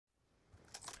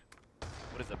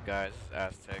What is up, guys? This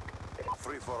is azTex.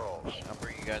 Free for all. I'm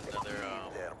bringing you guys another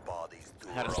Their bodies to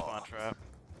how to raw. spawn trap.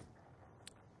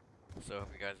 So hope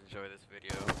you guys enjoy this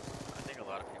video. I think a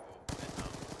lot of people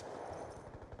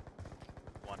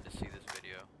wanted to see this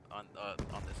video on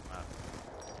this map.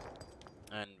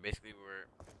 And basically we're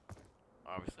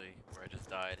obviously where I just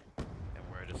died and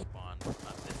where I just spawned.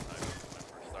 Not this time when I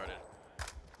first started.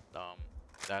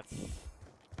 That's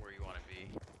where you want to be.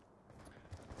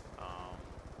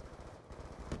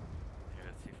 Here,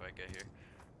 let's see if I get here.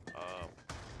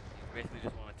 You basically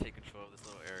just want to take control of this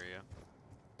little area,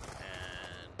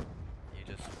 and you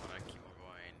just want to keep on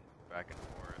going back and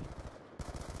forth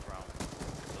from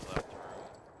the left room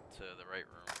to the right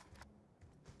room.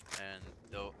 And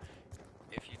though,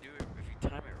 if you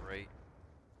time it right,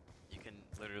 you can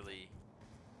literally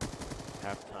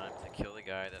have time to kill the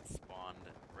guy that spawned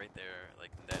right there,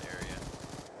 like in that area.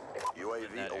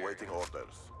 UAV awaiting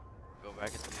orders. Go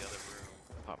back into the other room,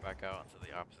 pop back out into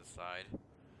the opposite side,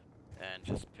 and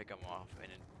just pick them off.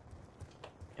 And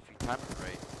if you time it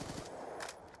right,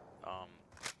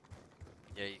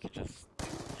 yeah, you can just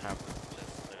have them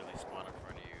just literally spawn in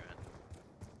front of you, and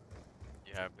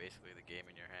you have basically the game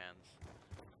in your hands.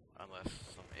 Unless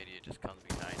some idiot just comes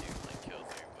behind you and like kills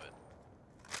you, but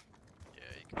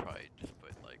yeah, you could probably just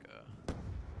put like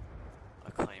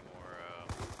a claymore,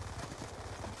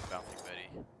 bouncing Betty.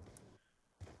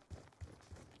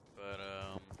 But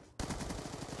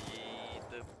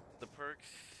the perks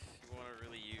you want to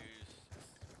really use is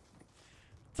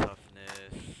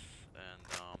toughness and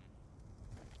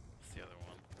what's the other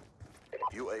one?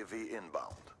 UAV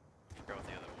inbound. I forgot what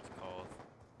the other one's called.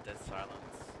 Dead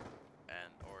silence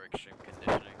or extreme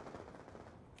conditioning.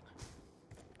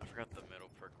 I forgot the middle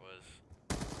perk was,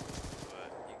 but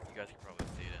you guys can probably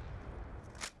see it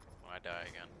when I die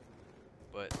again.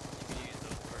 But you can use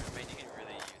those perks. I mean, you can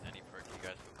really use any perk you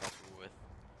guys feel comfortable with.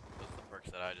 Those are the perks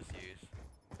that I just used.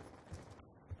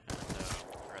 And I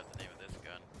forgot the name of this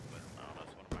gun, but I don't know,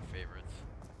 it's one of my favorites.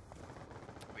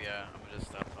 But yeah, I'm gonna just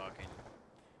stop talking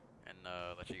and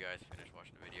let you guys finish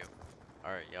watching the video.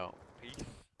 Alright, y'all. Peace.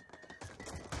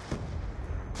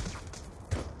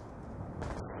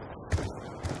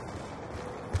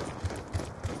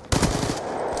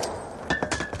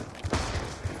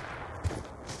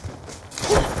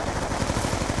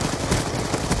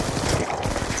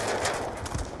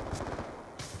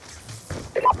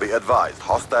 Be advised,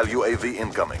 hostile UAV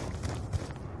incoming.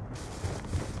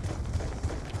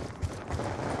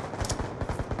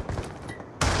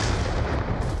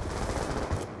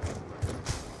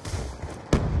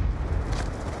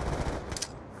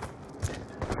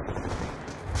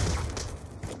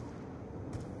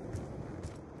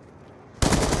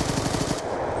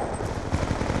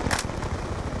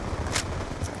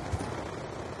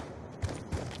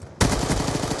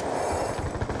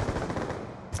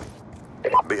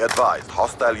 Be advised,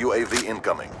 hostile UAV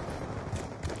incoming.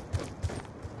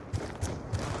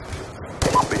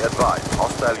 Be advised,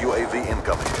 hostile UAV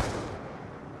incoming.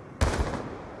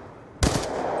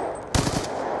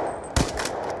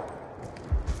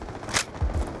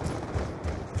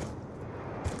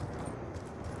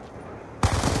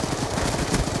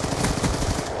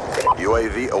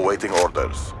 UAV awaiting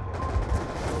orders.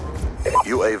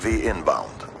 UAV inbound.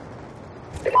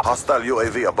 Hostile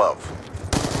UAV above.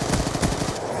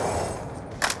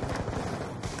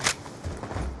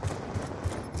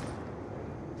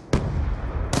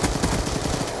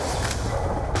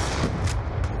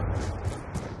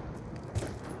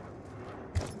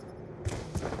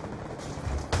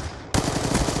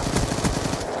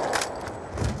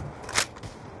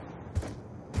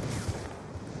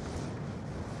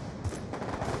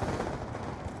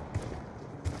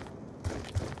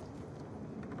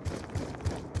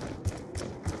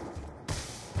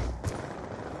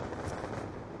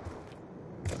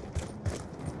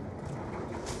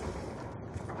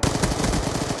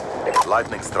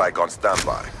 Lightning strike on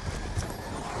standby.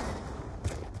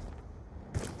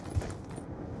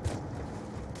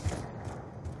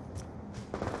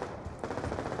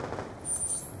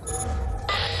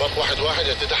 بط 1-1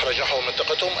 يتتح رجعهم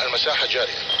منطقتهم المساحة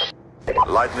جارية.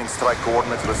 Lightning strike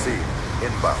coordinates received.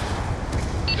 Inbound.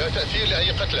 لا تأثير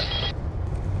لأي قتلى.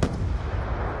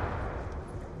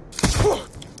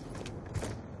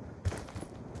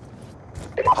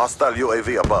 Hostile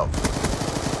UAV above.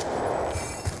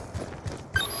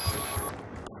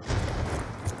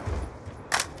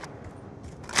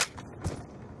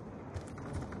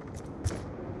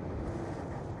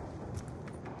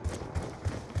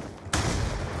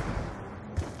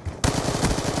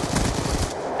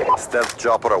 Stealth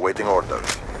chopper awaiting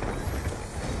orders.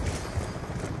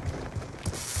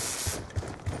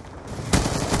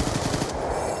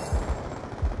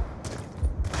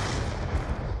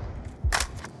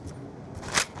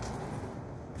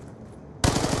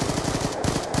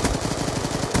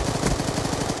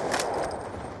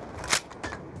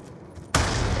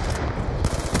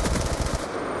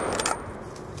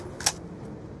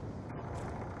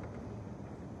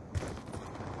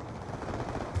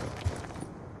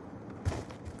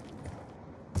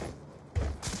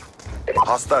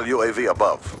 Hostile UAV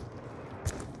above.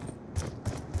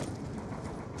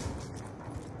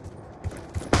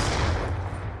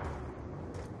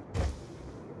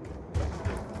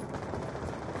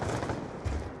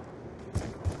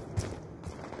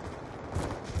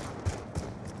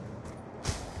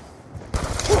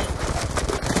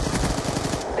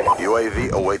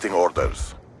 UAV awaiting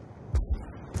orders.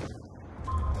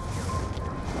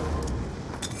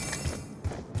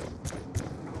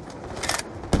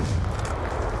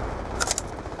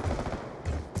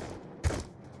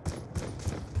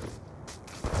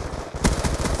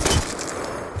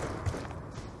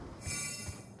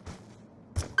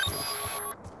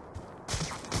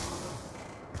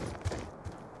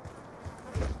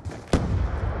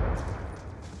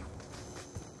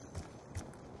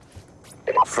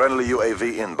 Friendly UAV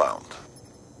inbound.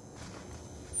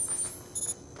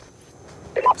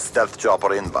 Stealth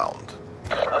chopper inbound.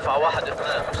 أفعى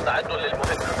 1-2 مستعد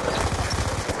للمهمة.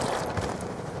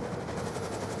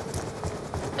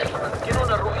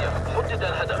 يمكننا الرؤية. حدد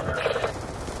الهدف.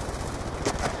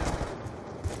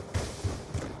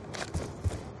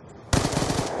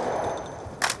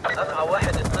 أفعى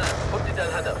 1-2 حدد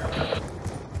الهدف.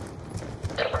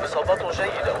 إصابات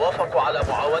جيدة. وافقوا على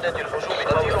معاودة الهجوم.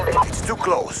 It's too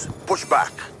close. Push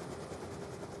back.